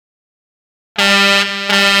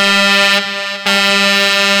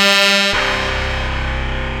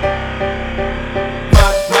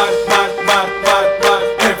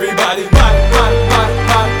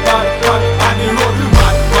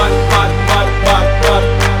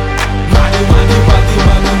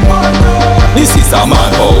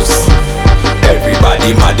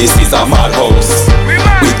this is a madhouse.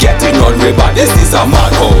 We getting on rebad, this is a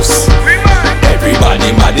madhouse.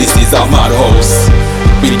 Everybody mad, this is a madhouse.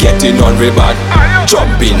 We getting on rebad.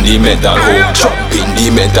 Jump in the mental home, jump in the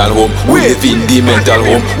mental home, wave in the mental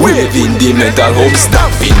home, wave in the mental home, stamp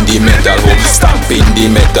in the mental home, stamp in the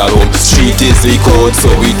mental home. Street is the code, so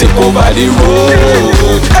we take over the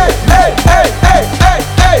road. Hey, hey, hey, hey, hey,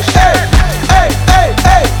 hey, hey, hey, hey,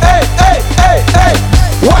 hey, hey, hey, hey, hey.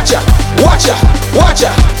 Watch ya, watch ya, watch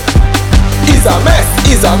ya. It's a mess,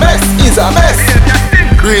 it's a mess, it's a mess.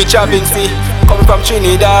 Reach a Vincy, coming from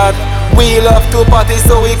Trinidad. We love to party,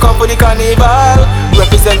 so we come for the carnival.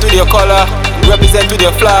 Represent with your color, represent with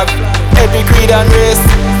your flag. Every creed and race,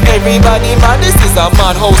 everybody man, this is a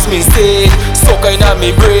madhouse, me say. Soca in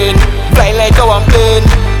me brain, flying like how I'm playing.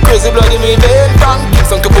 Crazy blood in me vein, from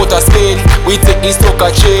Kingston to Port of Spain. We take this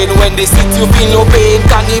soca chain, when they sit you feel no pain.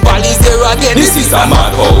 Carnival is here again, this is a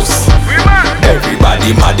madhouse.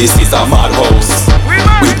 Everybody mad, this is a madhouse.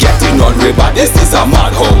 We getting on rebad, this is a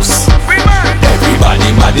madhouse.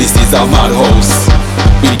 Everybody mad, this is a madhouse.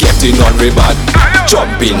 We getting on rebad.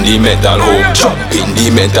 Jump in the mental home, jump in the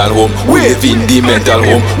mental home, wave in the mental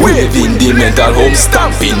home, wave in the mental home,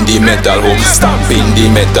 stamp in the mental home, stamp in the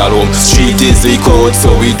mental home. Street is the code,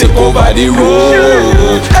 so we take over the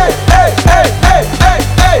road. Hey, hey, hey, hey, hey,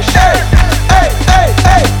 hey, hey, hey, hey,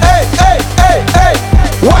 hey, hey, hey, hey, hey.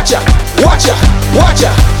 Watch ya, watch ya, watch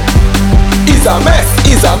ya. It's a mess,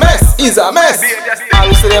 it's a mess, it's a mess. All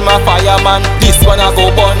who say them a fireman, this one I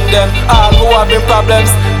go burn them. All who have been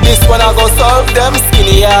problems, this one I go solve them.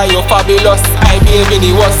 Skinny eye, you fabulous, I behave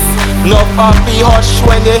the worst. No happy hush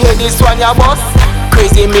when they hear this one ya boss.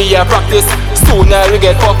 Crazy me ya practice, sooner we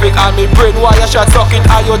get public. And me brain wire shot socket,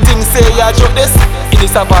 and you think say ya joke this. In the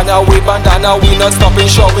savannah we bandana, we not stopping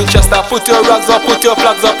showing Chester. Put your rags up, put your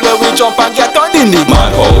flags up, let we jump and get on in the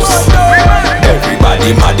madhouse.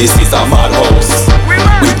 Everybody mad, this is a madhouse.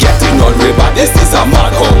 We getting on rebad, this is a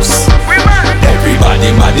madhouse.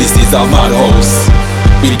 Everybody mad, this is a madhouse.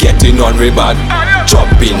 We getting on rebad.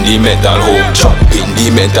 Jump in the mental home, jump in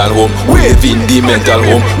the mental home, wave in the mental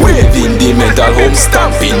home, wave in the mental home,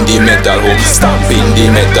 stamp in the mental home, stamp in the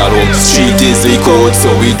mental home. Street is the code, so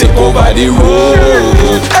we take over the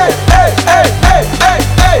road. Hey, hey, hey, hey, hey,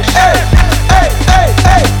 hey, hey, hey, hey,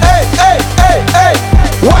 hey, hey, hey, hey, hey.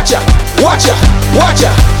 Watch ya, watch ya, watch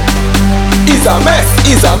ya. It's a mess,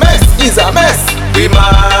 it's a mess, it's a mess. We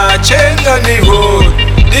marching on the road.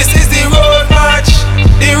 This is the road march,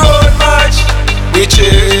 the road march. We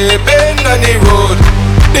chipping on the road.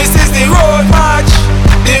 This is the road march,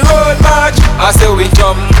 the road march. I say we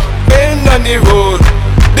jumping on the road.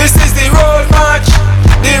 This is the road march,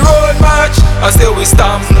 the road march. I say we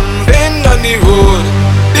stamping on the road.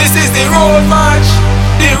 This is the road march,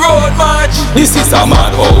 the road march. This is a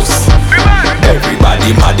madhouse.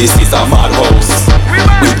 Everybody mad, this is a madhouse.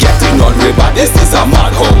 We getting on rebad, this is a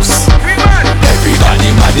madhouse.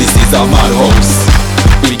 Everybody mad, this is a madhouse.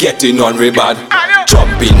 We getting on rebad.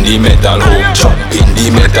 Jump in the mental home, jump in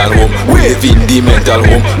the mental home, wave in the mental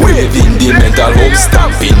home, wave in the mental home,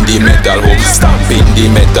 stamp in the mental home, stamp in the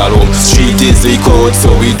mental home. Street is the code,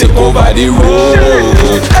 so we take over the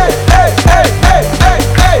road. Hey.